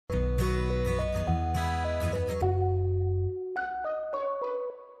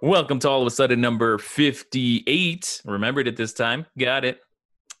Welcome to all of a sudden number 58. Remembered it this time. Got it.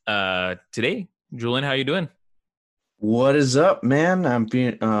 Today, Julian, how you doing? What is up, man? I'm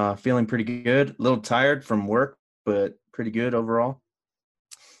feeling pretty good. A little tired from work, but pretty good overall.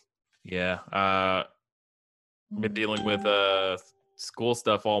 Yeah. Been dealing with school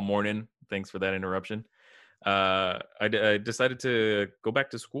stuff all morning. Thanks for that interruption. I decided to go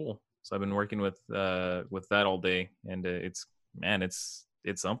back to school, so I've been working with that all day, and it's man, it's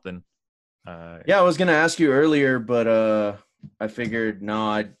something. Uh, Yeah, I was gonna ask you earlier, but I figured no,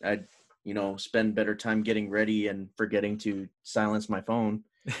 I'd spend better time getting ready and forgetting to silence my phone.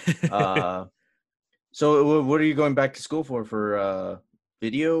 Uh, so what are you going back to school for? For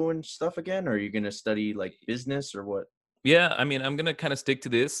video and stuff again? Or are you gonna study like business or what? Yeah, I mean, I'm gonna kind of stick to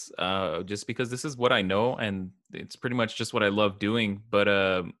this, just because this is what I know, and it's pretty much just what I love doing. But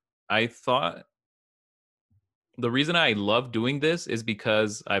I thought the reason I love doing this is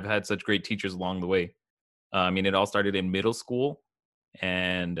because I've had such great teachers along the way. I mean, it all started in middle school,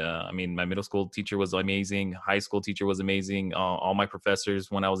 and I mean, my middle school teacher was amazing. High school teacher was amazing. All my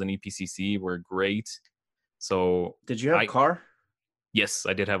professors when I was in EPCC were great. So Did you have I car? yes,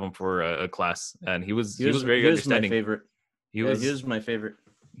 I did have him for a class, and he was He he was was he very was my understanding. favorite. He Yeah, he was was my favorite.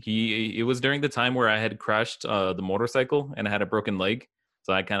 he it was during the time where I had crashed the motorcycle and I had a broken leg,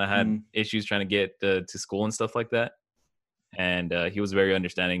 so I kind of had Mm. issues trying to get to school and stuff like that. And he was very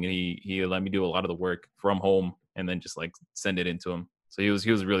understanding, and he let me do a lot of the work from home and then just like send it into him. So he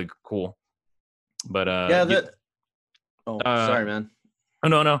was really cool. But Yeah, that. Oh, uh sorry, man. oh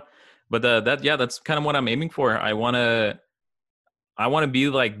no, but that yeah, that's kind of what I'm aiming for. I want to be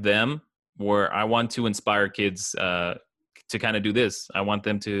like them, where I want to inspire kids to kind of do this. I want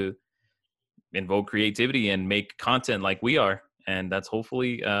them to invoke creativity and make content like we are, and that's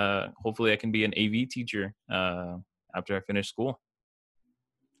hopefully I can be an AV teacher after I finish school.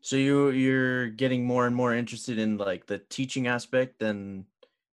 So you're getting more and more interested in like the teaching aspect and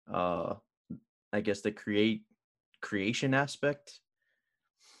uh I guess the creation aspect,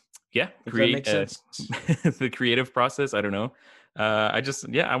 Yeah, if that create makes sense. the creative process. I don't know. I just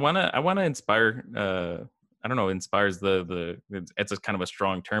yeah, I want to inspire. I don't know, inspires it's a kind of a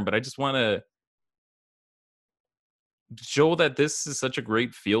strong term, but I just want to show that this is such a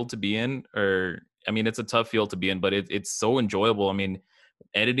great field to be in. Or I mean, it's a tough field to be in, but it's so enjoyable. I mean,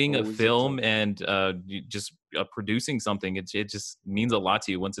 editing a Oh, is it film tough? and just producing something, it just means a lot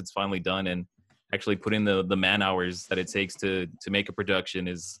to you once it's finally done. And actually putting the man hours that it takes to make a production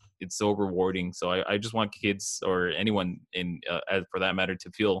is it's so rewarding. So I just want kids or anyone in for that matter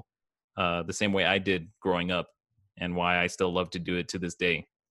to feel the same way I did growing up, and why I still love to do it to this day.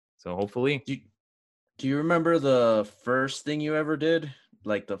 So hopefully. Do you, do you remember the first thing you ever did?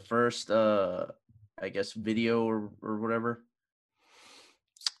 Like the first I guess video or whatever?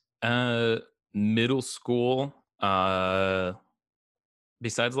 uh Middle school,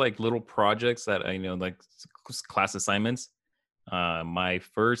 besides like little projects that I know, like class assignments, my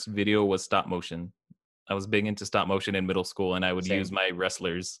first video was stop motion. I was big into stop motion in middle school, and I would use Same. my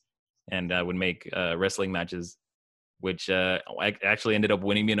wrestlers, and I would make wrestling matches, which I actually ended up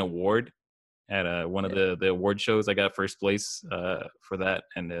winning me an award at one of Yeah. the award shows. I got first place for that,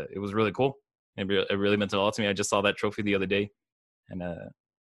 and it was really cool. It really meant a lot to me. I just saw that trophy the other day, and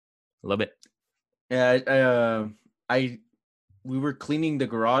love it. Yeah, I we were cleaning the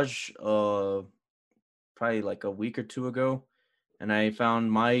garage probably like a week or two ago, and I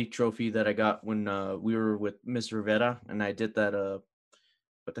found my trophy that I got when we were with Miss Rivera, and I did that.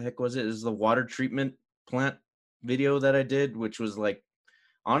 What the heck was it? It was the water treatment plant video that I did, which was like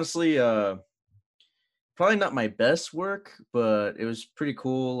honestly, probably not my best work, but it was pretty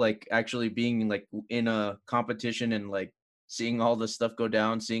cool. Like actually being like in a competition and like seeing all the stuff go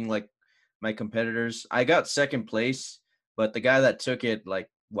down, seeing like my competitors. I got second place, but the guy that took it, like,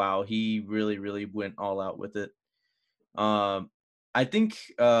 wow, he really, really went all out with it. Um, I think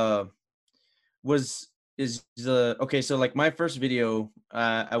was is the okay. So like my first video,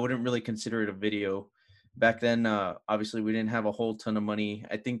 I wouldn't really consider it a video. Back then, obviously we didn't have a whole ton of money.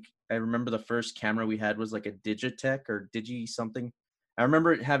 I think I remember the first camera we had was like a Digitech or Digi something. I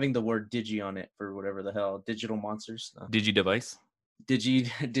remember it having the word Digi on it for whatever the hell, Digital Monsters, Digi device. Digi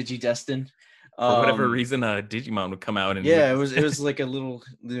Digidestin. For whatever Um, reason, Digimon would come out and would yeah, it just was like a little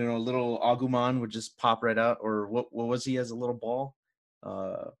little Agumon would just pop right out, or what was he as a little ball?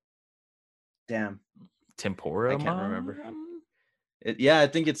 Uh, damn, I Tempora can't remember. Mon? Yeah, I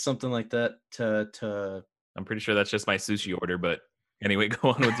think it's something like that. To I'm pretty sure that's just my sushi order, but anyway, go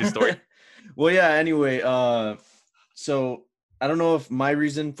on with your story. well, yeah. Anyway, so I don't know if my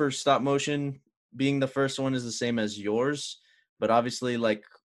reason for stop motion being the first one is the same as yours, but obviously, like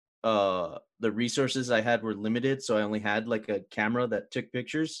the resources I had were limited, so I only had like a camera that took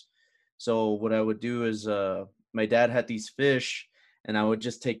pictures. So what I would do is my dad had these fish, and I would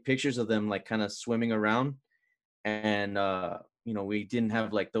just take pictures of them like kind of swimming around. And we didn't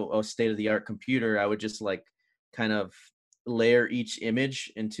have like the state of the art computer. I would just like kind of layer each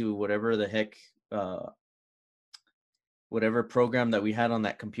image into whatever the heck uh whatever program that we had on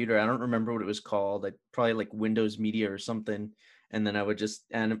that computer. I don't remember what it was called. Like probably like Windows Media or something. And then I would just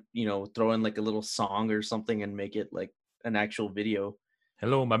and throw in like a little song or something and make it like an actual video.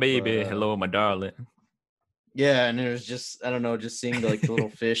 Hello, my But baby. Hello, my darling. yeah, and it was just I don't know, just seeing the little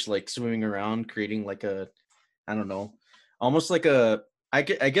fish like swimming around, creating like a I don't know, almost like a I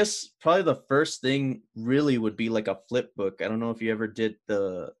guess probably the first thing really would be like a flip book. I don't know if you ever did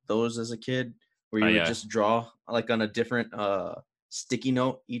those as a kid where Oh you would yeah, just draw like on a different sticky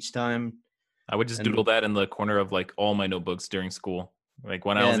note each time. I would just doodle And that in the corner of like all my notebooks during school. Like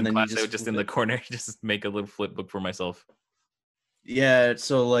when I yeah, was and in then you class, I just would just flip in the it. corner just make a little flip book for myself. Yeah,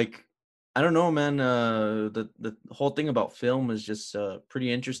 so like I don't know, man. The whole thing about film is just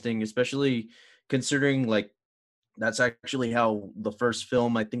pretty interesting, especially considering like that's actually how the first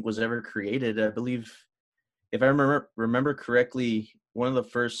film I think was ever created. I believe, if I remember correctly, one of the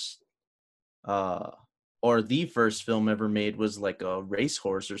first uh or the first film ever made was like a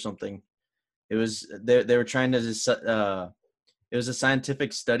racehorse or something. It was they were trying to it was a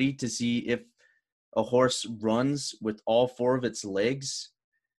scientific study to see if a horse runs with all four of its legs.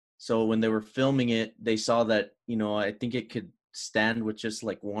 So when they were filming it, they saw that, I think it could stand with just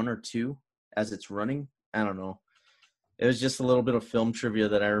like one or two as it's running. I don't know. It was just a little bit of film trivia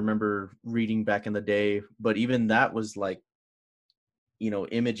that I remember reading back in the day. But even that was like,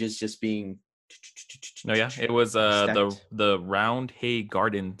 images just being No, yeah, it was the stacked. Round Hay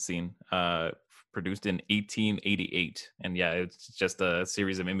Garden scene, produced in 1888, and yeah, it's just a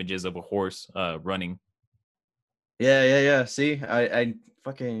series of images of a horse running. Yeah, yeah, yeah. See, I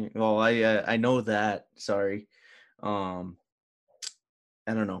fucking well, I know that. Sorry. Um,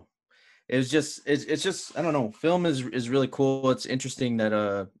 I don't know. It's just I don't know. Film is really cool. It's interesting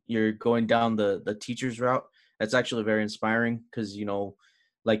that you're going down the teacher's route. That's actually very inspiring because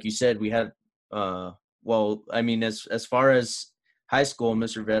like you said, we had well, I mean, as far as high school,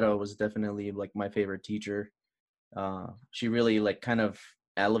 Miss Rivera was definitely like my favorite teacher. She really like kind of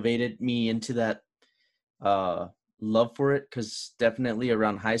elevated me into that uh love for it because definitely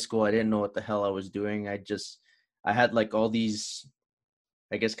around high school I didn't know what the hell I was doing. I had like all these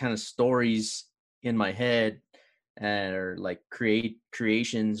I guess kind of stories in my head and or like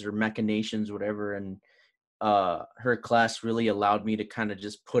creations or machinations whatever, and her class really allowed me to kind of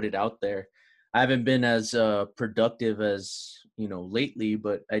just put it out there. I haven't been as productive as lately,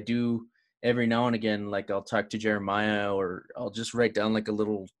 but I do every now and again. Like I'll talk to Jeremiah or I'll just write down like a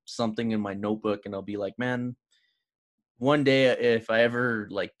little something in my notebook and I'll be like, man, one day if I ever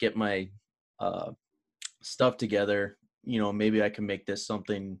like get my uh stuff together, maybe I can make this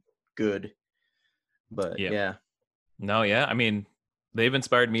something good. But Yeah. yeah. No, yeah. I mean, they've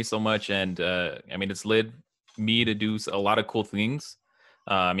inspired me so much, and I mean, it's led me to do a lot of cool things.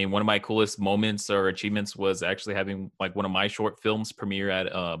 I mean, one of my coolest moments or achievements was actually having like one of my short films premiere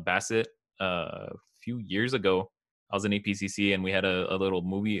at Bassett a few years ago. I was in APCC, and we had a little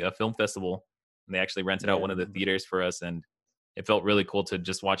a film festival, and they actually rented Yeah, out I one of the remember. theaters for us, and it felt really cool to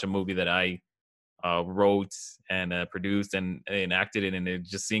just watch a movie that I wrote and produced and acted in, and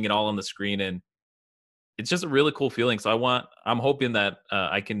just seeing it all on the screen, and it's just a really cool feeling. So I'm hoping that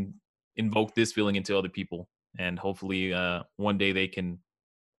I can invoke this feeling into other people, and hopefully one day they can,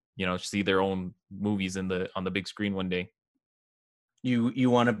 see their own movies on the big screen one day. You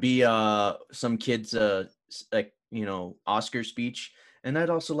want to be some kids like Oscar speech, and I'd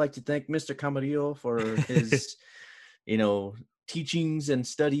also like to thank Mr. Camarillo for his you know teachings and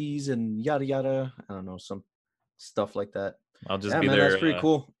studies and yada yada. I don't know, some stuff like that. I'll just Yeah, be man, that's pretty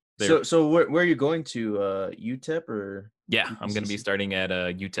cool. their So where are you going to UTEP or Yeah. I'm gonna be EPCC? starting at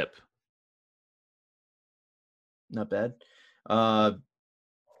UTEP. Not bad. Uh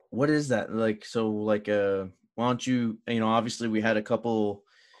what is that like? So like why don't you, obviously we had a couple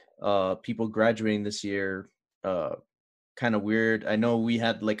people graduating this year. Kind of weird. I know we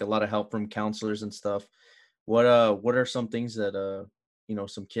had like a lot of help from counselors and stuff. What are some things that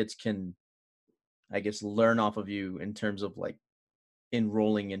some kids can, I guess, learn off of you in terms of like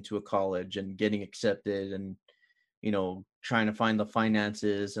enrolling into a college and getting accepted and trying to find the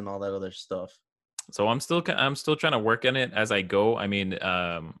finances and all that other stuff. So I'm still trying to work on it as I go. I mean,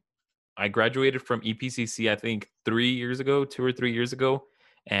 I graduated from EPCC I think 3 years ago, 2 or 3 years ago,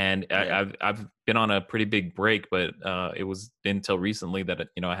 And Yeah. I've been on a pretty big break, but it was until recently that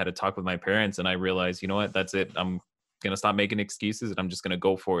I had to talk with my parents, and I realized, you know what, that's it. I'm gonna stop making excuses, and I'm just gonna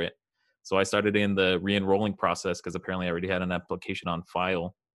go for it. So I started in the re-enrolling process because apparently I already had an application on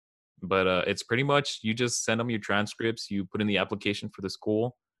file. But it's pretty much you just send them your transcripts, you put in the application for the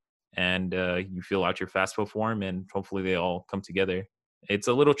school, and you fill out your FAFSA form, and hopefully they all come together. It's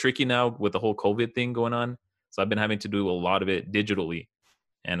a little tricky now with the whole COVID thing going on, so I've been having to do a lot of it digitally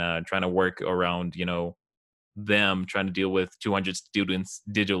and trying to work around, them trying to deal with 200 students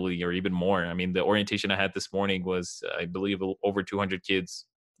digitally or even more. I mean, the orientation I had this morning was, I believe, over 200 kids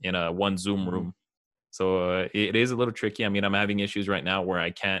in a one Zoom Mhm. room. So it is a little tricky. I mean, I'm having issues right now where I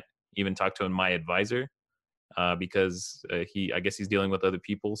can't even talk to my advisor because I guess he's dealing with other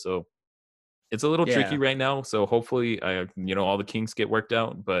people. So it's a little tricky Yeah. right now. So hopefully, all the kinks get worked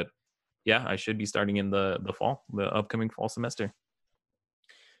out. But yeah, I should be starting in the fall, the upcoming fall semester.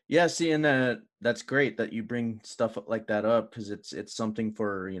 Yeah, see, and that's great that you bring stuff like that up because it's something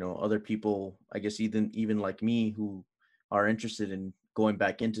for other people. I guess even like me who are interested in going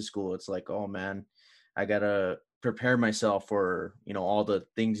back into school. It's like, oh man, I gotta prepare myself for all the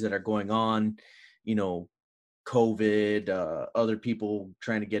things that are going on. You know, COVID, other people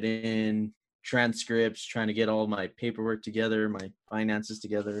trying to get in, transcripts, trying to get all my paperwork together, my finances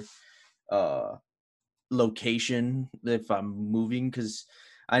together. Uh, Location if I'm moving because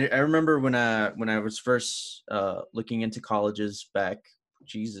I remember when I was first looking into colleges back,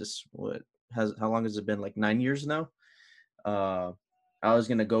 Jesus, how long has it been, like 9 years now? uh I was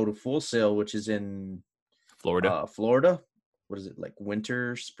gonna go to Full Sail, which is in Florida. Florida. What is it, like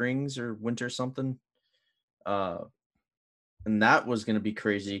Winter Springs or Winter something? uh and that was gonna be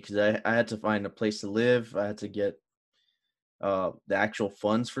crazy because I had to find a place to live. I had to get the actual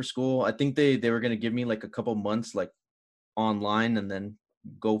funds for school. I think they were gonna give me like a couple months like online and then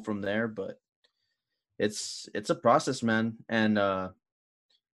go from there, but it's a process, man. And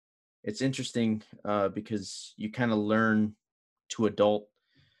it's interesting because you kind of learn to adult.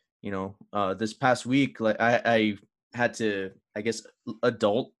 This past week, like I had to, I guess,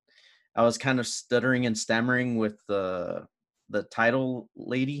 adult. I was kind of stuttering and stammering with the title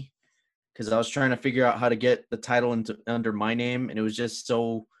lady because I was trying to figure out how to get the title into under my name, and it was just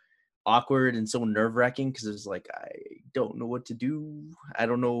so awkward and so nerve wracking because it was like, I don't know what to do. I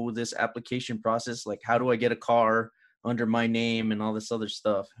don't know this application process. Like, how do I get a car under my name and all this other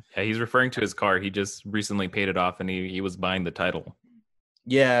stuff? Yeah, he's referring to his car. He just recently paid it off, and he was buying the title.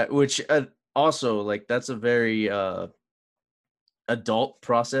 Yeah, which also, like, that's a very adult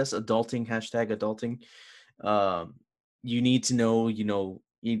process. Adulting, hashtag adulting. Um, you need to know,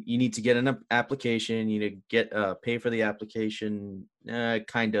 you need to get an application. You need to get pay for the application.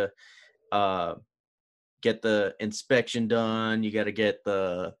 Kind of uh get the inspection done. You got to get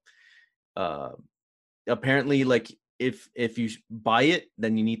the uh apparently, like, if you buy it,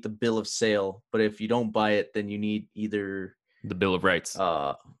 then you need the bill of sale, but if you don't buy it, then you need either The Bill of Rights.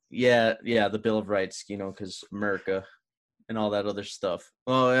 uh yeah, the bill of rights, because America and all that other stuff.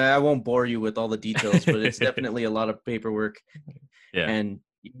 Well, I won't bore you with all the details, but it's definitely a lot of paperwork. Yeah, And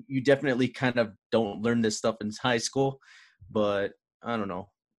you definitely kind of don't learn this stuff in high school, but I don't know,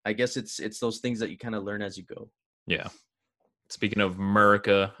 I guess it's those things that you kind of learn as you go. yeah. Speaking of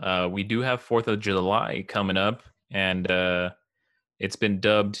America, we do have 4th of July coming up, and it's been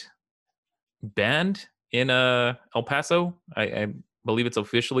dubbed banned in El Paso. I believe it's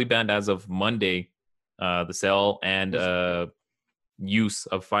officially banned as of Monday. The sale and was use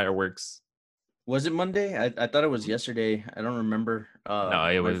of fireworks. was it Monday? I thought it was yesterday. I don't remember. No,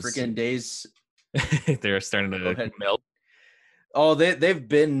 it My was. freaking days. They're starting Go to ahead. melt. Oh, they've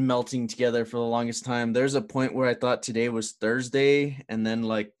been melting together for the longest time. There's a point where I thought today was Thursday, and then,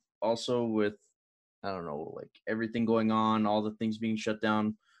 like, also with, I don't know, like everything going on, all the things being shut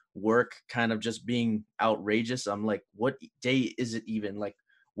down, work kind of just being outrageous. I'm like, what day is it even? Like,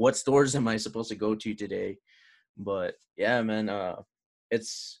 what stores am I supposed to go to today? But yeah, man,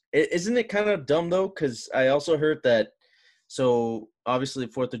 isn't it kind of dumb though? Because I also heard that, so obviously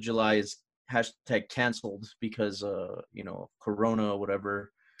 4th of July is hashtag canceled because Corona or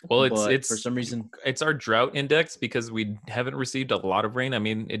whatever. Well, it's But for it's some reason, it's our drought index because we haven't received a lot of rain. I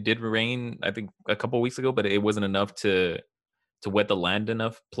mean, it did rain, I think, a couple weeks ago, but it wasn't enough to wet the land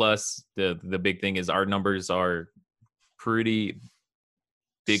enough. Plus, the big thing is our numbers are pretty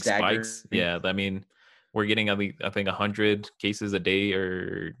big spikes. staggering. Yeah, I mean, we're getting at least, I think, 100 cases a day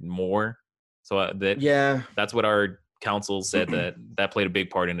or more. So Yeah. that's what our council said, that played a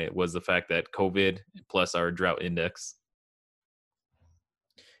big part in it, was the fact that COVID plus our drought index.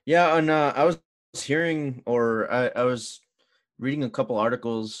 Yeah, and I was hearing, or I was reading a couple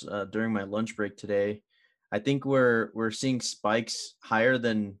articles during my lunch break today. I think we're seeing spikes higher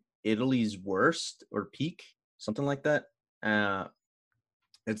than Italy's worst or peak, something like that. Uh,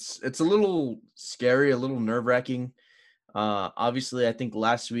 it's a little scary, a little nerve wracking. Obviously, I think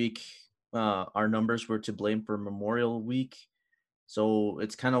last week our numbers were to blame for Memorial Week, so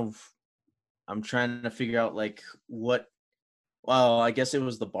it's kind of I'm trying to figure out like what. Well, I guess it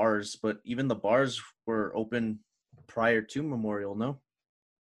was the bars, but even the bars were open prior to Memorial, no?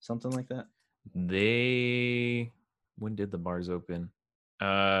 Something like that. They when did the bars open?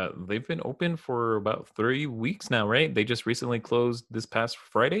 They've been open for about 3 weeks now, right? They just recently closed this past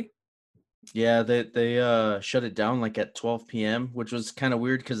Friday. Yeah, they shut it down like at 12 p.m., which was kind of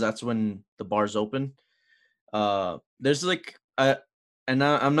weird because that's when the bars open. There's like and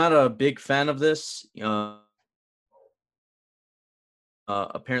I'm not a big fan of this.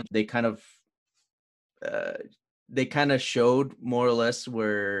 Apparently uh, they kind of showed more or less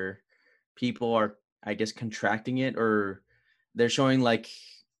where people are, I guess, contracting it, or they're showing like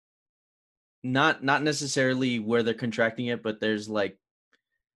not necessarily where they're contracting it, but there's like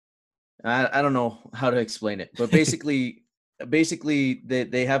I don't know how to explain it, but basically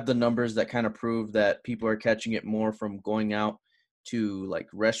they have the numbers that kind of prove that people are catching it more from going out to like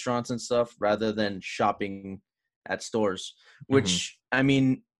restaurants and stuff rather than shopping at stores, Hmm. which I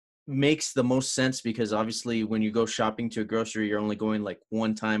mean makes the most sense because obviously when you go shopping to a grocery, you're only going like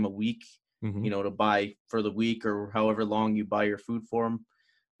one time a week, Hmm. to buy for the week or however long you buy your food for them.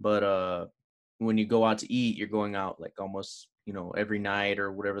 But when you go out to eat, you're going out like almost, every night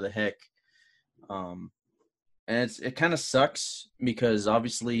or whatever the heck. Um, and it kind of sucks because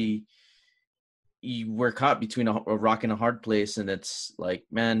obviously we're caught between a rock and a hard place, and it's like,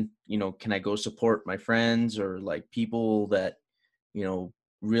 man, can I go support my friends or like people that you know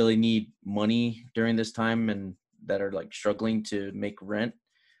really need money during this time and that are like struggling to make rent,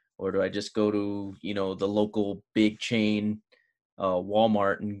 or do I just go to the local big chain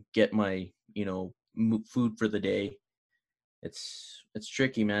Walmart and get my food for the day? It's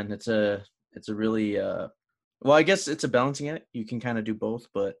tricky, man. It's a really well, I guess it's a balancing act. You can kind of do both,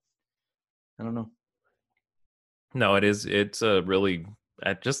 but I don't know. No, it is. It's a really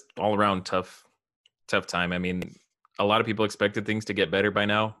just all around tough time. I mean, a lot of people expected things to get better by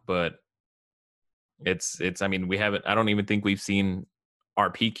now, but it's. I mean, we haven't. I don't even think we've seen our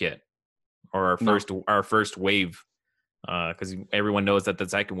peak yet, or No. our first wave, because everyone knows that the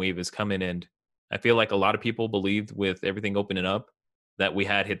second wave is coming, and I feel like a lot of people believed with everything opening up that we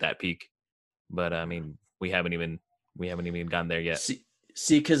had hit that peak, but I mean, we haven't even gotten there yet.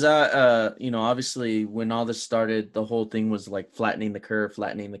 See, because obviously when all this started, the whole thing was like flattening the curve,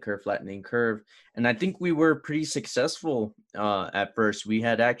 flattening the curve, flattening curve, and I think we were pretty successful at first. We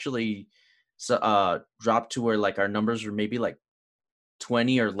had actually dropped to where like our numbers were maybe like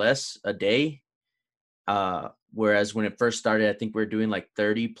 20 or less a day. Whereas when it first started, I think we were doing like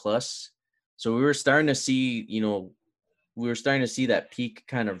 30 plus. So we were starting to see, that peak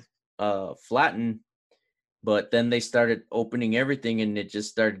kind of flatten, but then they started opening everything and it just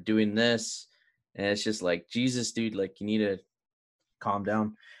started doing this. And it's just like, Jesus, dude, like you need to calm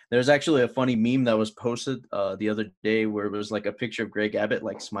down. There's actually a funny meme that was posted the other day where it was like a picture of Greg Abbott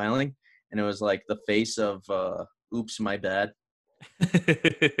like smiling, and it was like the face of oops, my bad.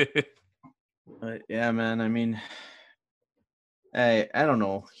 Yeah, man. I mean, I don't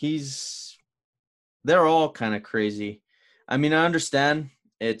know. They're all kind of crazy. I mean, I understand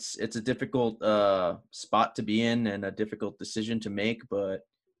it's a difficult spot to be in and a difficult decision to make, but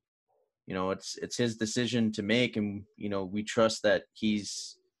it's his decision to make, and we trust that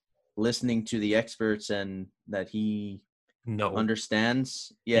he's listening to the experts and that he No,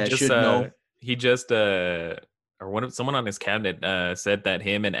 understands. he Yeah, just should know. he just or one of someone on his cabinet said that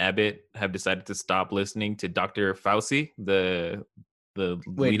him and Abbott have decided to stop listening to Dr. Fauci, the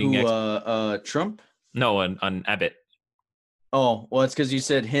Wait, leading who? ex. Trump? No, on Abbott. Oh, well, it's because you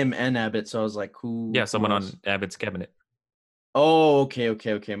said him and Abbott, so I was like, who? Yeah, Who someone else? on Abbott's cabinet. Oh,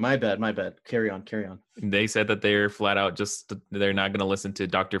 okay. My bad. Carry on. They said that they're flat out just they're not going to listen to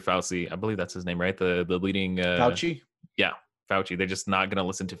Dr. Fauci. I believe that's his name, right? The leading Fauci. yeah, Fauci. They're just not going to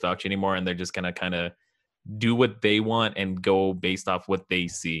listen to Fauci anymore, and they're just going to kind of do what they want and go based off what they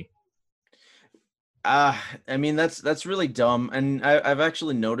see. I mean that's really dumb, and I've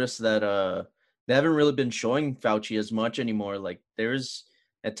actually noticed that they haven't really been showing Fauci as much anymore. Like there's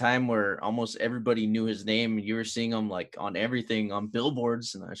a time where almost everybody knew his name. You were seeing him like on everything, on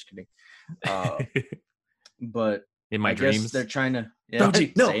billboards. And I was kidding. Uh, but In my I guess they're dreams, trying to, yeah,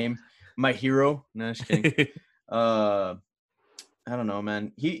 Fauci, no. same. My hero. No, just kidding. Uh, I don't know,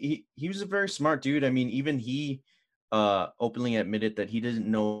 man. He was a very smart dude. I mean, even he openly admitted that he didn't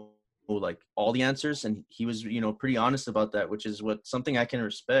know like all the answers, and he was, pretty honest about that, which is what something I can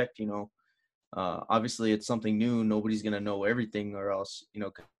respect. Obviously it's something new. Nobody's gonna know everything, or else,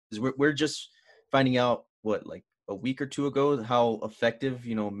 because we're just finding out what, like a week or two ago, how effective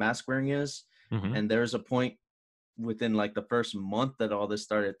mask wearing is, Hmm. and there's a point within like the first month that all this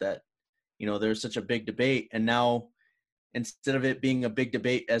started that there's such a big debate, and now instead of it being a big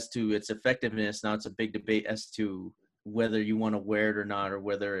debate as to its effectiveness, now it's a big debate as to whether you want to wear it or not, or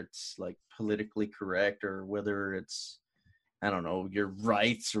whether it's like politically correct, or whether it's, I don't know, your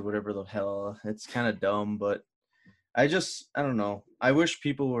rights or whatever the hell. It's kind of dumb, but I don't know. I wish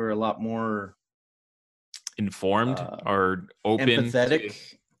people were a lot more Informed uh, or open to.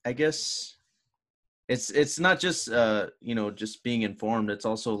 empathetic, I guess. It's not just just being informed. It's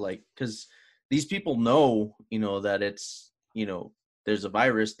also like, because these people know that it's there's a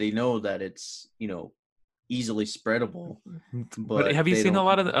virus. They know that it's easily spreadable, But but have you they seen don't.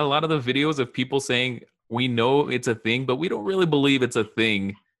 a lot of the videos of people saying we know it's a thing, but we don't really believe it's a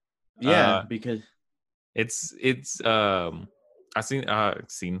thing? Yeah, Uh, because it's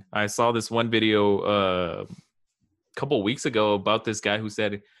I saw this one video a couple weeks ago about this guy who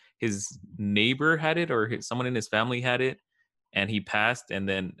said his neighbor had it, or someone in his family had it, and he passed, and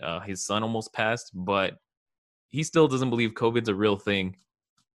then his son almost passed, but he still doesn't believe COVID's a real thing,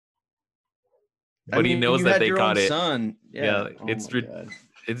 I but he mean, knows you that had they your own caught it. son. Yeah. Yeah, Oh my god.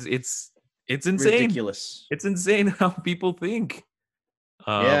 it's insane. Ridiculous. It's insane how people think.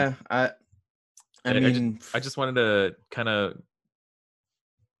 Um, Yeah. I I just mean, I just wanted to kind of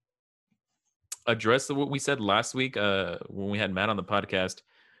address what we said last week when we had Matt on the podcast.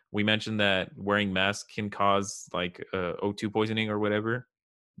 We mentioned that wearing masks can cause like O2 poisoning or whatever.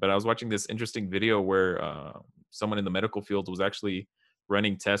 But I was watching this interesting video where someone in the medical field was actually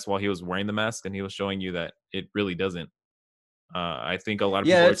running tests while he was wearing the mask, and he was showing you that it really doesn't. I think a lot of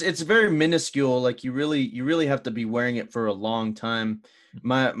yeah, people are. it's very minuscule. Like you really have to be wearing it for a long time.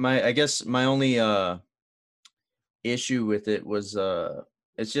 My I guess my only issue with it was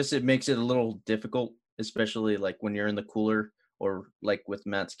it's just it makes it a little difficult, especially like when you're in the cooler, or like with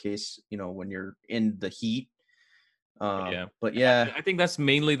Matt's case, when you're in the heat. Yeah. But And yeah. I think that's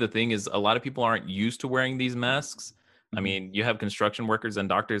mainly the thing is a lot of people aren't used to wearing these masks. I Mhm. mean, you have construction workers and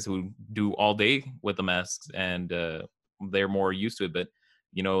doctors who do all day with the masks, and they're more used to it. But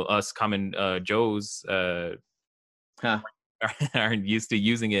us common Joes Huh. aren't used to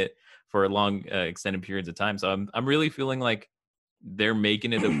using it for long extended periods of time. So I'm really feeling like they're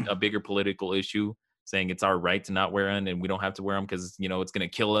making it a bigger political issue, saying it's our right to not wear them and we don't have to wear them because it's going to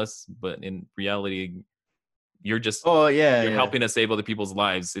kill us. But in reality, you're just Oh yeah, you're yeah. helping to save other people's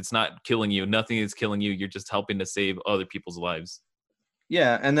lives. It's not killing you. Nothing is killing you. You're just helping to save other people's lives.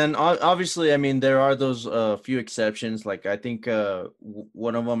 Yeah, and then obviously, I mean, there are those few exceptions. Like I think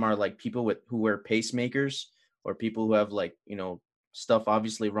one of them are like people who wear pacemakers, or people who have like stuff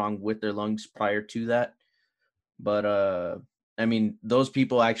obviously wrong with their lungs prior to that. But I mean, those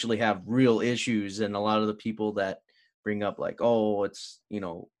people actually have real issues, and a lot of the people that bring up like, oh, it's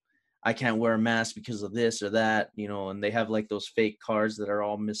I can't wear a mask because of this or that, and they have like those fake cards that are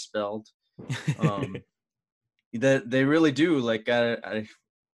all misspelled. Um, that they really do. Like I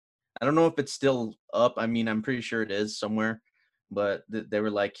don't know if it's still up. I mean, I'm pretty sure it is somewhere, but they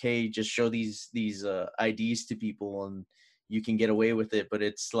were like, "Hey, just show these IDs to people, and you can get away with it." But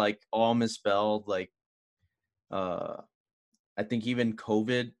it's like all misspelled. Like, uh, I think even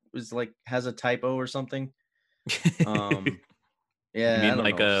COVID was like has a typo or something. Um, You yeah, I mean don't know.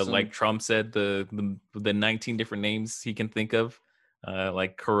 like Some Trump said the 19 different names he can think of,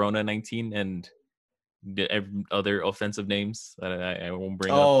 like Corona 19 and other offensive names that I won't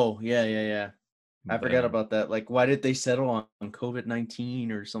bring up. Oh yeah, yeah, yeah. I But forgot about that. Like, why did they settle on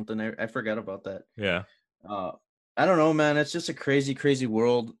COVID-19 or something? I forgot about that. yeah, Uh, I don't know, man. It's just a crazy, crazy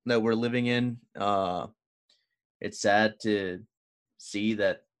world that we're living in. It's sad to see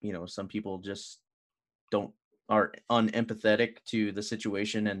that some people just don't are unempathetic to the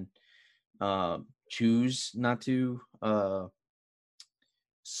situation, and choose not to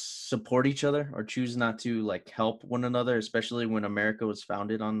support each other, or choose not to like help one another, especially when America was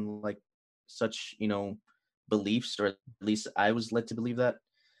founded on like such beliefs, or at least I was led to believe that.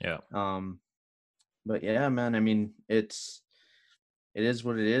 yeah. um but yeah, man, I mean, it is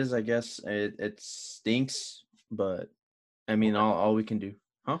what it is, I guess. It stinks, but I Well, mean, all we can do.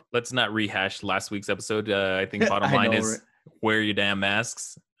 Huh? let's not rehash last week's episode. I think bottom I line know, right? is wear your damn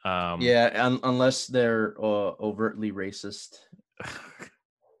masks. Um, Yeah, unless they're overtly racist.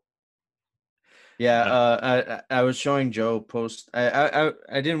 Yeah, uh, I was showing Joe post. I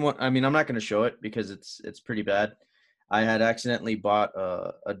didn't want. I mean, I'm not going to show it because it's pretty bad. I had accidentally bought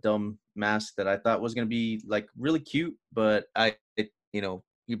a dumb mask that I thought was gonna be like really cute, but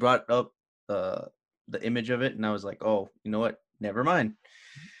he brought up uh, the image of it, and I was like, oh, you know what? Never mind.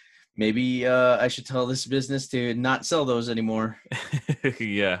 Maybe I should tell this business to not sell those anymore.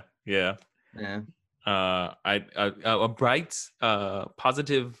 Yeah, yeah. Yeah. A bright,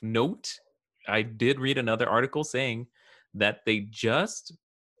 positive note. I did read another article saying that they just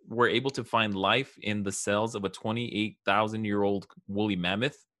were able to find life in the cells of a 28,000-year-old woolly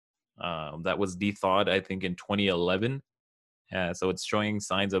mammoth that was thawed, I think, in 2011. So it's showing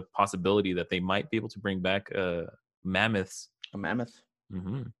signs of possibility that they might be able to bring back mammoths. A mammoth.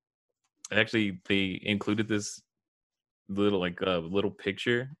 Hmm. Actually, they included this little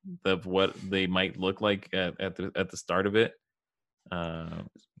picture of what they might look like at the start of it. Let's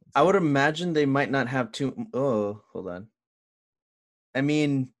I see. would imagine they might not have too. Oh, hold on. I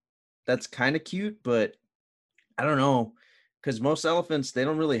mean, that's kind of cute, but I don't know, because most elephants they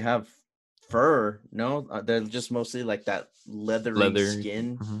don't really have fur. No, they're just mostly like that leathery Leather.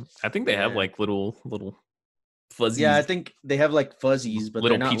 skin. Mhm. I think they have Yeah, like little yeah. I fuzzies, think they have like fuzzies, but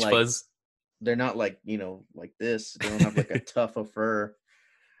little peach fuzz. they're not like like this. They don't have like a tuft of fur.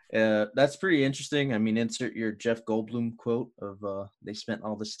 That's pretty interesting. I mean, insert your Jeff Goldblum quote of they spent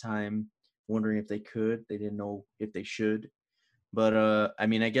all this time wondering if they could. They didn't know if they should. But I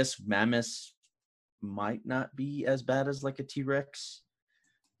mean, I guess mammoths might not be as bad as like a T-Rex,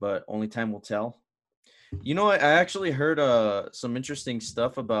 but only time will tell. You know, I actually heard some interesting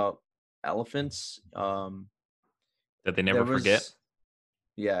stuff about elephants. That they There never forget. was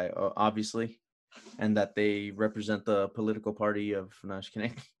yeah, obviously, and that they represent the political party of no, just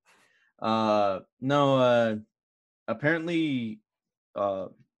kidding. No, apparently uh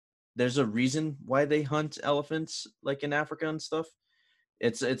there's a reason why they hunt elephants like in Africa and stuff.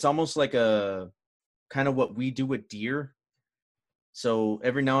 It's almost like a kind of what we do with deer. So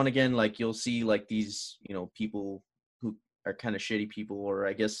every now and again, like you'll see like these, people who are kind of shitty people, or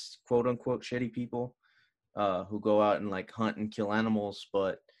I guess quote unquote shitty people, who go out and like hunt and kill animals,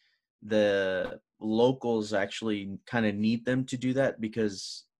 but the locals actually kind of need them to do that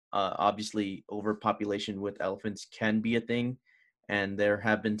because obviously overpopulation with elephants can be a thing, and there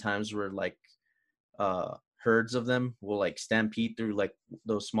have been times where like herds of them will like stampede through like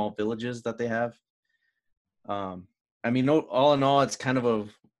those small villages that they have. I mean, all in all, it's kind of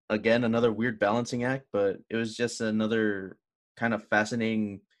again another weird balancing act, but it was just another kind of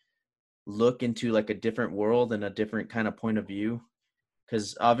fascinating look into like a different world and a different kind of point of view.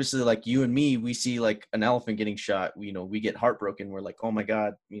 Because obviously, like you and me, we see like an elephant getting shot. We get heartbroken. We're like, oh my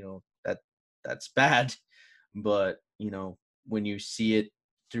god, that's bad. But when you see it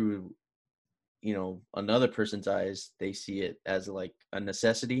through another person's eyes, they see it as like a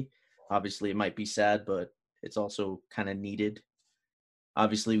necessity. Obviously it might be sad, but it's also kind of needed.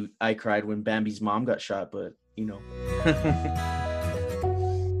 Obviously I cried when Bambi's mom got shot, but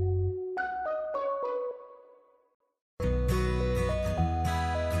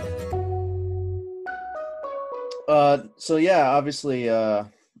so yeah, obviously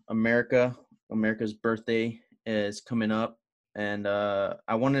America's birthday is coming up, and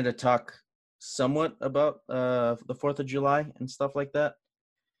I wanted to talk somewhat about the 4th of July and stuff like that.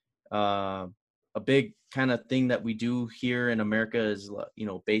 Uh, a big kind of thing that we do here in America is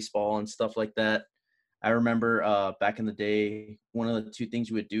baseball and stuff like that. I remember back in the day, one of the two things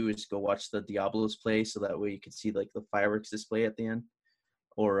we would do is go watch the Diablos play, so that way you could see like the fireworks display at the end,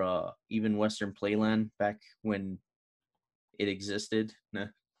 or even Western Playland back when it existed. Nah.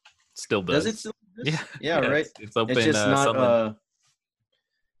 Still Does it does. still Yeah, exist? Yeah, yeah. right. It's It's open. just not. Sunland.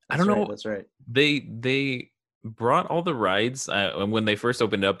 I don't That's right. know. That's right. They brought all the rides. And when they first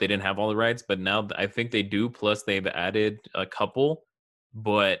opened up, they didn't have all the rides, but now I think they do. Plus, they've added a couple.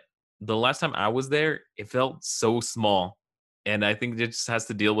 But the last time I was there, it felt so small, and I think it just has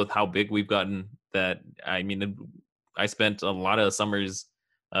to deal with how big we've gotten. That I mean, I spent a lot of summers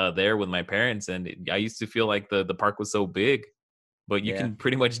there with my parents, and I used to feel like the park was so big, but you Yeah. can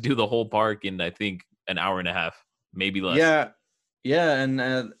pretty much do the whole park in I think an hour and a half, maybe less. Yeah. Yeah,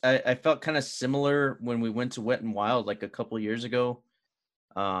 and I felt kind of similar when we went to Wet and Wild like a couple years ago.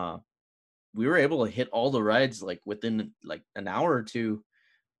 Uh, we were able to hit all the rides like within like an hour or two.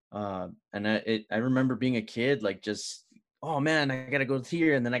 And I remember being a kid, like just, oh man, I gotta go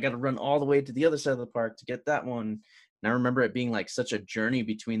here, and then I gotta run all the way to the other side of the park to get that one. And I remember it being like such a journey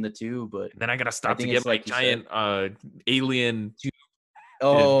between the two, but And then I gotta I stop to think get it's my like you said. giant alien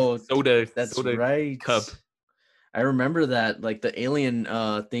Oh, that's soda right. cup. I remember that, like the alien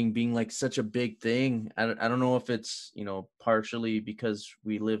thing being like such a big thing. I don't know if it's, partially because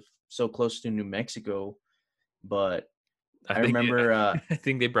we live so close to New Mexico, but I remember. I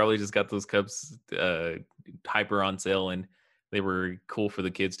think they probably just got those cups hyper on sale, and they were cool for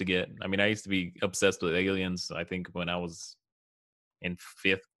the kids to get. I mean, I used to be obsessed with aliens. I think when I was in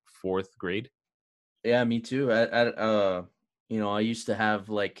fifth, fourth grade. Yeah, me too. I used to have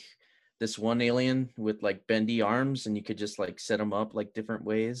like this one alien with like bendy arms, and you could just like set them up like different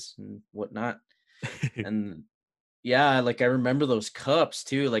ways and whatnot. And yeah, like I remember those cups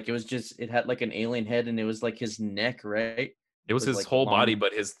too. Like it had like an alien head, and it was like his neck, right? It was Was his like whole body,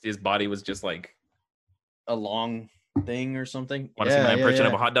 but his body was just like, a long thing or something. want to see my impression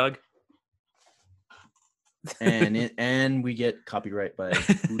of a hot dog? And we get copyright by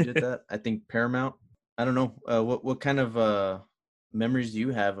who did that? I think Paramount. I don't know. What kind of memories do you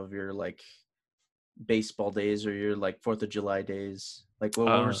have of your like baseball days or your like 4th of July days? Like what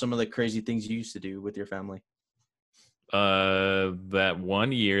were some of the crazy things you used to do with your family? That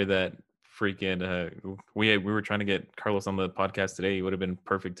one year that freaking we were trying to get Carlos on the podcast today. He would have been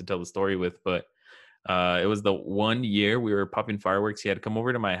perfect to tell the story with, but it was the one year we were popping fireworks. He had come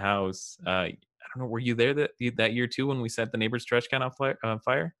over to my house. I don't know, were you there that year too when we set the neighbor's trash can on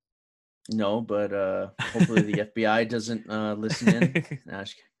fire? No, but hopefully the FBI doesn't listen in.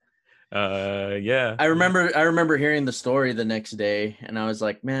 Yeah. I remember hearing the story the next day, and I was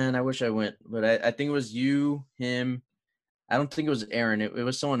like, man, I wish I went. But I think it was you, him. I don't think it was Aaron. It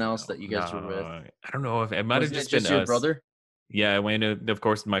was someone else that you guys were with. I don't know if it might have Wasn't it just been your us. brother? Yeah, I went to, of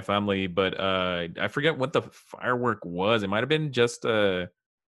course, my family, but I forget what the firework was. It might have been just I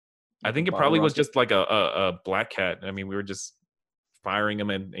Like think a it bottle probably was rocket? just like a black cat. I mean, we were just firing them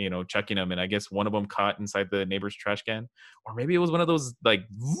and chucking them, and I guess one of them caught inside the neighbor's trash can, or maybe it was one of those like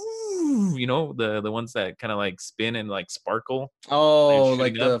the ones that kind of like spin and like sparkle. And Oh,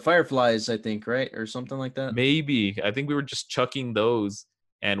 like shooting up. the fireflies, I think, right? Or something like that. Maybe I think we were just chucking those,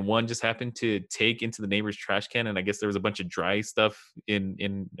 and one just happened to take into the neighbor's trash can, and I guess there was a bunch of dry stuff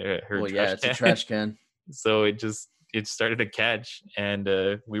in her Well, yeah, trash it's a can. trash can. So it started to catch, and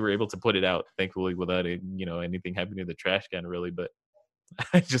we were able to put it out, thankfully, without it, anything happening to the trash can, really. But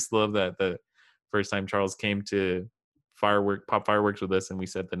I just love that the first time Charles came to pop fireworks with us, and we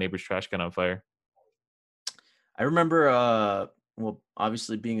set the neighbor's trash can on fire. I remember well,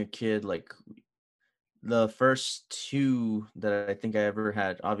 obviously being a kid, like the first two that I think I ever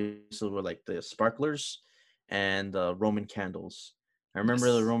had obviously were like the sparklers and the Roman candles. I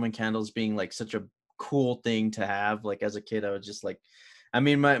remember the Yes. Roman candles being like such a cool thing to have. Like as a kid, I was just like, I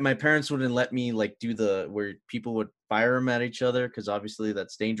mean, my parents wouldn't let me like do the where people would fire them at each other because obviously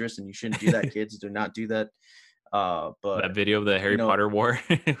that's dangerous and you shouldn't do that. Kids do not do that. That But video of the you Harry know, Potter war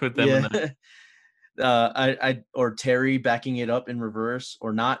with them and yeah. the I or Terry backing it up in reverse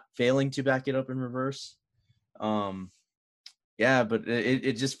or not failing to back it up in reverse. Um, yeah, but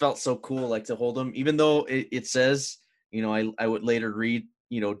it just felt so cool, like to hold them, even though it says, I would later read,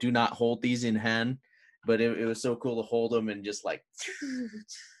 do not hold these in hand, but it was so cool to hold them and just like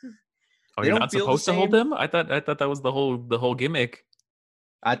Oh, they you're don't not feel the supposed to hold same. them? I thought that was the whole gimmick.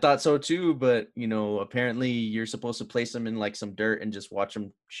 I thought so too, but apparently you're supposed to place them in like some dirt and just watch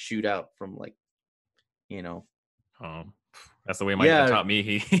them shoot out from like, you know, Um, that's the way my dad yeah. taught me.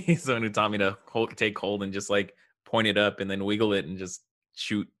 He's the one who taught me to take hold and just like point it up and then wiggle it and just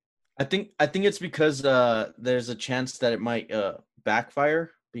shoot. I think it's because there's a chance that it might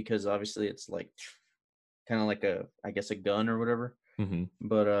backfire because obviously it's like kind of like I guess a gun or whatever. Hmm.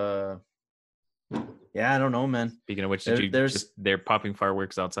 But yeah, I don't know, man. Speaking of which, There's they're popping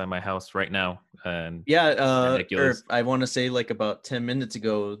fireworks outside my house right now, and yeah, ridiculous. I want to say like about 10 minutes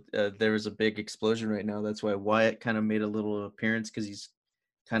ago, there was a big explosion right now. That's why Wyatt kind of made a little appearance because he's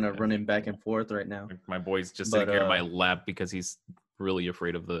kind of running back and forth right now. My boy's just But sitting here in my lap because he's really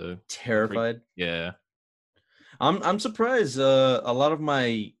afraid of the terrified. Yeah. I'm surprised. A lot of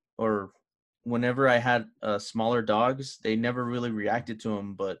my or whenever I had smaller dogs, they never really reacted to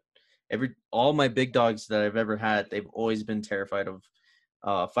them. But all my big dogs that I've ever had, they've always been terrified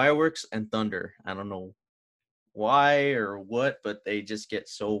of fireworks and thunder. I don't know why or what, but they just get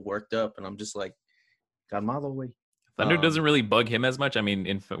so worked up, and I'm just like, calmado, way. Thunder doesn't really bug him as much. I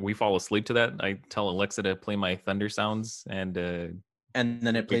mean, we fall asleep to that. I tell Alexa to play my thunder sounds, and And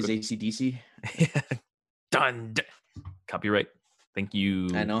then it plays AC/DC. done. Copyright. Thank you.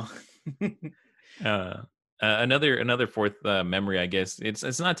 I know. Another fourth memory, I guess.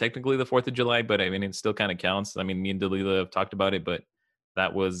 It's not technically the 4th of July, but I mean it still kind of counts. I mean, me and Dalila have talked about it, but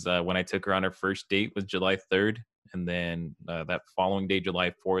that was when I took her on her first date was July 3rd, and then that following day,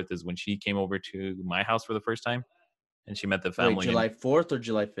 July 4th, is when she came over to my house for the first time, and she met the Wait, family. July 4th or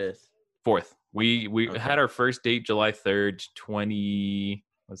July 5th? 4th. We Okay. had our first date July 3rd,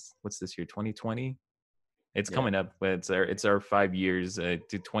 what's this year? 2020. It's Yeah. coming up, but it's our 5 years to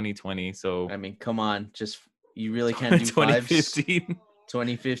 2020. So I mean, come on, just you really can't do fives. 2015.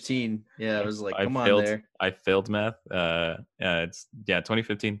 2015. Yeah, I was like, I come on failed. there. I failed math. It's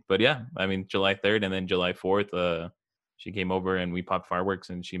 2015. But yeah, I mean July 3rd and then July 4th. She came over and we popped fireworks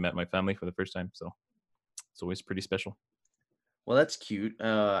and she met my family for the first time. So it's always pretty special. Well, that's cute.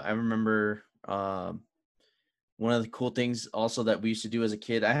 I remember one of the cool things also that we used to do as a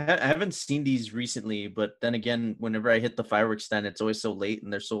kid. I haven't seen these recently, but then again, whenever I hit the fireworks stand, it's always so late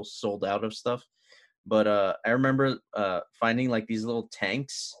and they're so sold out of stuff. But I remember finding like these little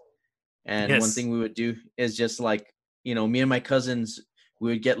tanks, and one Yes. thing we would do is just like, me and my cousins,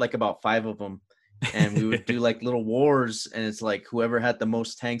 we would get like about 5 of them, and we would do like little wars, and it's like whoever had the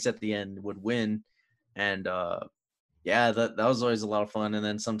most tanks at the end would win. And yeah, that was always a lot of fun. And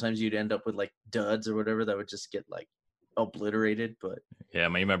then sometimes you'd end up with like duds or whatever that would just get like obliterated. But Yeah,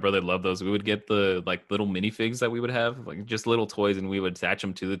 my brother loved those. We would get the like little minifigs that we would have, like just little toys, and we would attach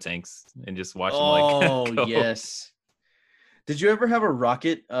them to the tanks and just watch them like oh go. yes, did you ever have a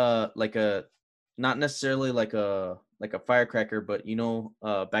rocket, like a, not necessarily like a firecracker, but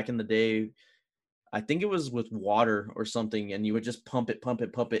back in the day, I think it was with water or something, and you would just pump it,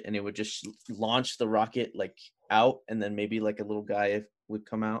 and it would just launch the rocket like out, and then maybe like a little guy would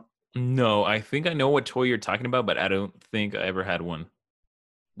come out. No, I think I know what toy you're talking about, but I don't think I ever had one.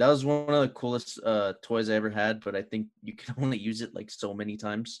 That was one of the coolest toys I ever had, but I think you can only use it like so many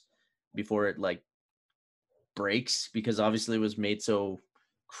times before it like breaks, because obviously it was made so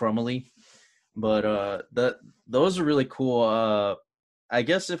crumbly. But those are really cool. I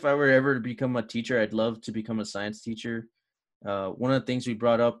guess if I were ever to become a teacher, I'd love to become a science teacher. One of the things we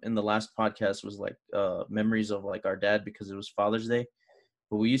brought up in the last podcast was like memories of like our dad, because it was Father's Day.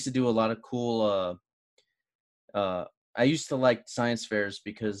 But we used to do a lot of cool. I used to like science fairs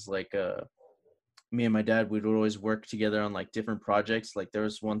because like me and my dad would always work together on like different projects. Like there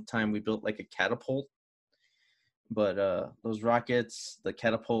was one time we built like a catapult, but those rockets, the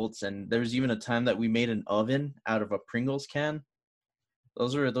catapults, and there was even a time that we made an oven out of a Pringles can.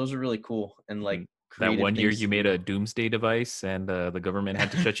 Those are really cool and like Mhm. That creative one year things you to made do. a doomsday device and the government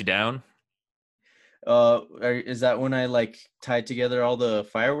had to shut you down. Is that when I like tied together all the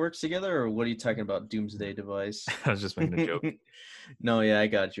fireworks together, or what are you talking about? Doomsday device? I was just making a joke. No, yeah, I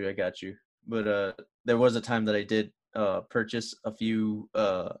got you. But there was a time that I did purchase a few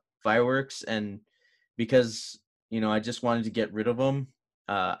fireworks, and because I just wanted to get rid of them,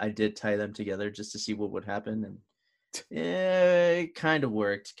 I did tie them together just to see what would happen, and it kind of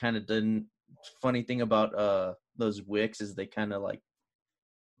worked, kind of didn't. Funny thing about those wicks is they kind of like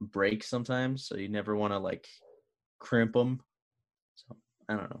break sometimes, so you never want to like crimp them. So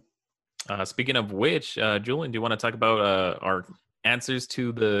I don't know. Speaking of which, Julian, do you want to talk about our answers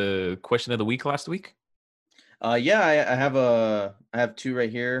to the question of the week last week? Yeah, I have two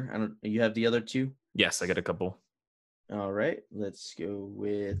right here. I don't. You have the other two? Yes, I got a couple. All right, let's go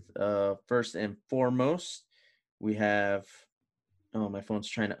with first and foremost. We have. Oh, my phone's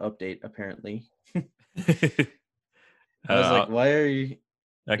trying to update. Apparently, I was like, uh, "Why are you?"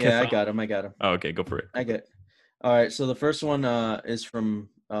 I can Yeah, I follow. got him. I got him. Oh, okay, go for it. Go I for get. All right, so the first one is from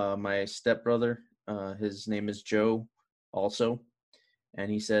my stepbrother. His name is Joe, also,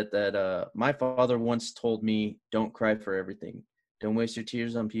 and he said that my father once told me, "Don't cry for everything. Don't waste your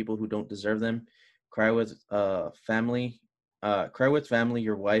tears on people who don't deserve them. Cry with family. Cry with family,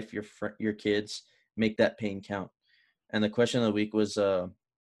 your wife, your kids. Make that pain count." And the question of the week was,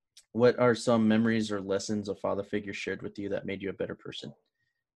 what are some memories or lessons a father figure shared with you that made you a better person?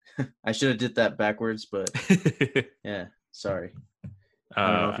 I should have did that backwards, but it. yeah, sorry.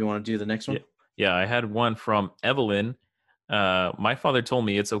 I don't know if uh, you want to do the next yeah, one. yeah. I had one from Evelyn. My father told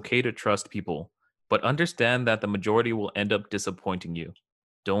me it's okay to trust people, but understand that the majority will end up disappointing you.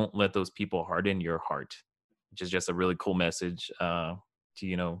 Don't let those people harden your heart, which is just a really cool message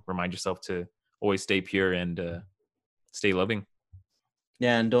to remind yourself to always stay pure and stay loving.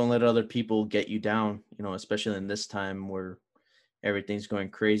 Yeah, and don't let other people get you down, especially in this time where everything's going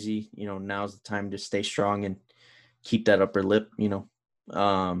crazy. Now's the time to stay strong and keep that upper lip.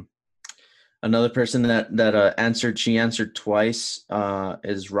 Um, Another person that answered, she answered twice,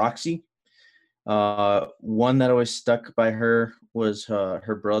 is Roxy. One that always stuck by her was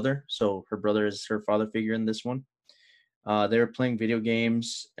her brother. So her brother is her father figure in this one. They were playing video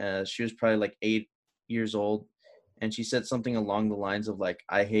games. She was probably like 8 years old, and she said something along the lines of like,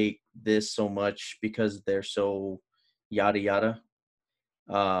 "I hate this so much because they're so yada yada."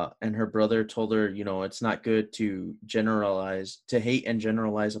 And her brother told her, it's not good to hate and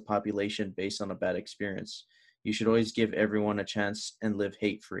generalize a population based on a bad experience. You should always give everyone a chance and live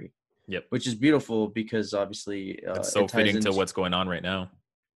hate free. Yep. which is beautiful because obviously It's so it ties fitting to into what's going on right now.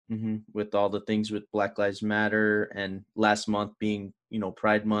 with all the things with Black Lives Matter and last month being,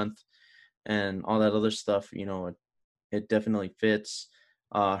 Pride Month and all that other stuff. It definitely fits.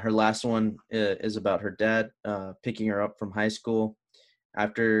 Her last one is about her dad picking her up from high school.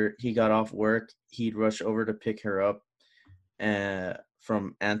 After he got off work, he'd rush over to pick her up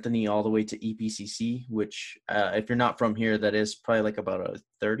from Anthony all the way to EPCC, which, if you're not from here, that is probably like about a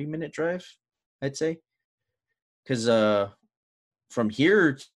 30-minute drive, I'd say. Because from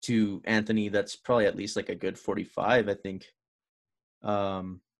here to Anthony, that's probably at least like a good 45, I think.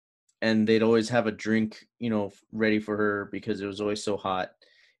 And they'd always have a drink, ready for her because it was always so hot.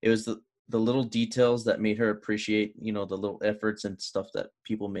 It was the little details that made her appreciate, the little efforts and stuff that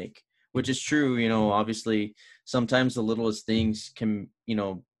people make, which is true. Obviously sometimes the littlest things can,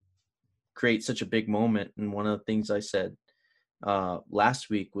 create such a big moment. And one of the things I said last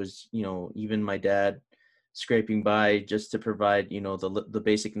week was, even my dad scraping by just to provide, the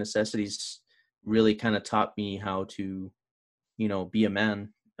basic necessities really kind of taught me how to, be a man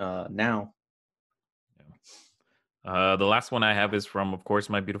now. The last one I have is from, of course,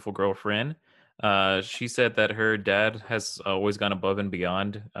 my beautiful girlfriend. She said that her dad has always gone above and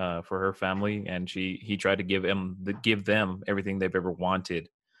beyond for her family, and he tried to give them everything they've ever wanted.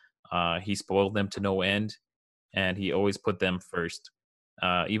 He spoiled them to no end, and he always put them first.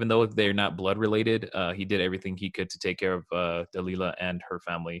 Even though they're not blood related, he did everything he could to take care of Dalila and her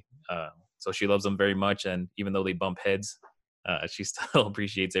family. So she loves them very much, and even though they bump heads, she still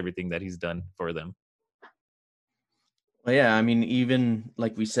appreciates everything that he's done for them. Well, yeah, I mean, even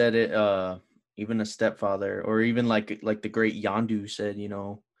like we said it, even a stepfather, or even like the great Yandu said,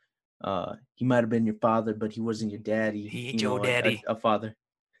 he might have been your father, but he wasn't your daddy. He ain't your daddy. A father.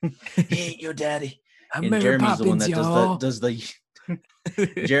 He ain't your daddy. I'm And Mary Jeremy's the one Poppins, that y'all. does the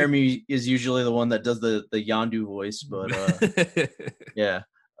Jeremy is usually the one that does the Yandu voice, but yeah.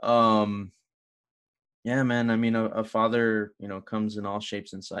 Yeah, man. I mean, a father, comes in all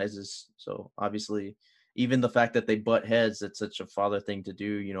shapes and sizes. So obviously, even the fact that they butt heads, it's such a father thing to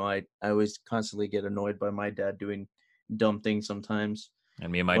do. I always constantly get annoyed by my dad doing dumb things sometimes.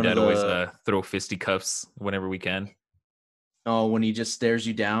 And me and my One of dad always the throw fisticuffs whenever we can. when he just stares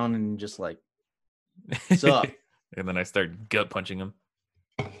you down and just like, sup? And then I start gut punching him.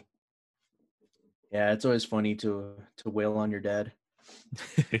 Yeah, it's always funny to wail on your dad.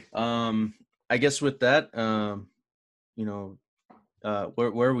 I guess with that,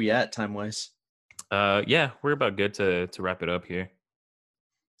 where are we at time wise? Yeah, we're about good to wrap it up here.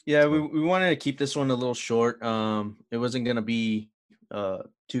 Yeah, we wanted to keep this one a little short. It wasn't gonna be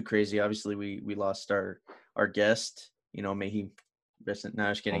too crazy. Obviously, we lost our guest. May he rest. No,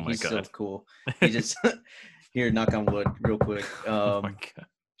 I'm just kidding. Oh my He's still God. cool. He just here, knock on wood, real quick. Oh my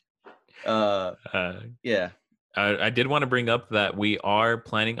God. Yeah. I did want to bring up that we are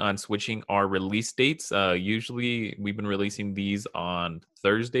planning on switching our release dates. Usually, we've been releasing these on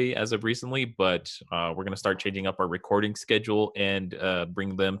Thursday as of recently, but we're going to start changing up our recording schedule and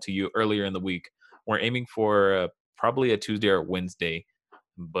bring them to you earlier in the week. We're aiming for probably a Tuesday or Wednesday,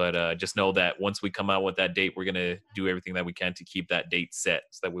 but just know that once we come out with that date, we're going to do everything that we can to keep that date set,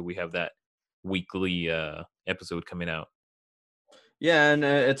 so that way we have that weekly episode coming out. Yeah, and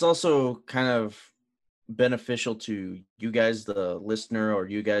it's also kind of beneficial to you guys, the listener, or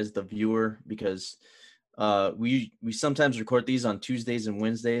you guys, the viewer, because we sometimes record these on Tuesdays and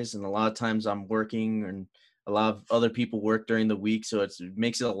Wednesdays, and a lot of times I'm working and a lot of other people work during the week, so it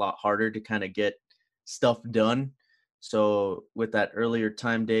makes it a lot harder to kind of get stuff done. So with that earlier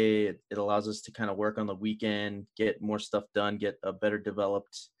time day, it allows us to kind of work on the weekend, get more stuff done, get a better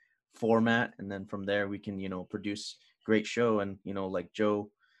developed format, and then from there we can produce great show. And like Joe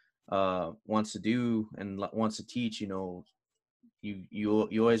wants to do and wants to teach, you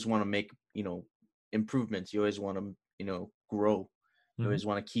always want to make improvements. You always want to grow. You always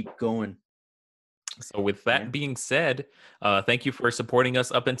want to keep going. So with that being said, thank you for supporting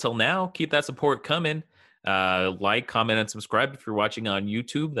us up until now. Keep that support coming. Like, comment, and subscribe if you're watching on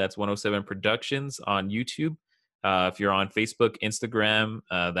YouTube. That's 107 Productions on YouTube. If you're on Facebook, Instagram,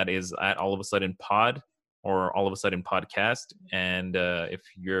 that is at All of a Sudden Pod or All of a Sudden Podcast. And if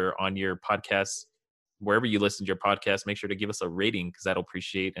you're on your podcast, wherever you listen to your podcast, make sure to give us a rating, because that'll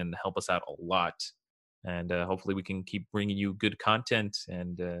appreciate and help us out a lot. And hopefully we can keep bringing you good content,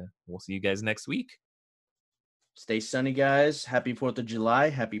 and we'll see you guys next week. Stay sunny, guys. Happy 4th of July.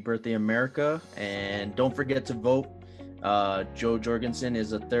 Happy birthday, America. And don't forget to vote. Joe Jorgensen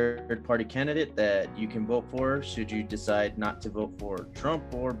is a third-party candidate that you can vote for should you decide not to vote for Trump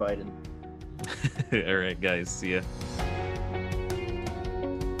or Biden. All right, guys. See ya.